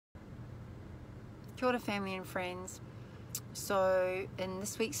Kia ora family and friends. So in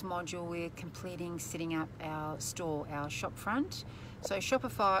this week's module we're completing setting up our store, our shop front. So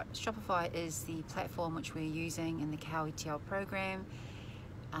Shopify is the platform which we're using in the KWTL program.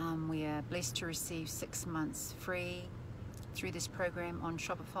 We are blessed to receive 6 months free through this program on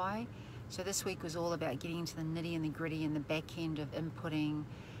Shopify. So this week was all about getting into the nitty and the gritty and the back end of inputting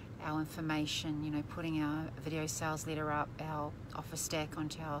our information, you know, putting our video sales letter up, our offer stack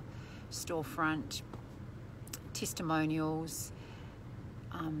onto our storefront, testimonials,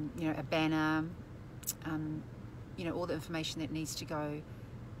 you know, a banner, you know, all the information that needs to go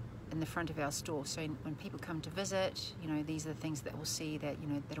in the front of our store. So when people come to visit, you know, these are the things that we'll see that, you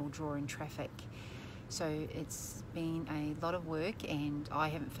know, that'll draw in traffic. So it's been a lot of work and I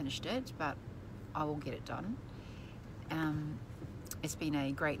haven't finished it, but I will get it done. It's been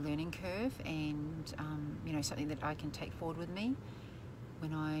a great learning curve and, you know, something that I can take forward with me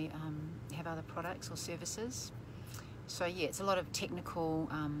when I have other products or services. So yeah, it's a lot of technical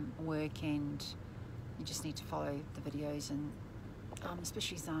work and you just need to follow the videos and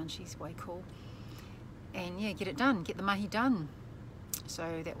especially Zan, she's way cool. And yeah, get it done, get the mahi done.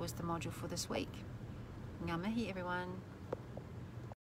 So that was the module for this week. Ngā mihi everyone.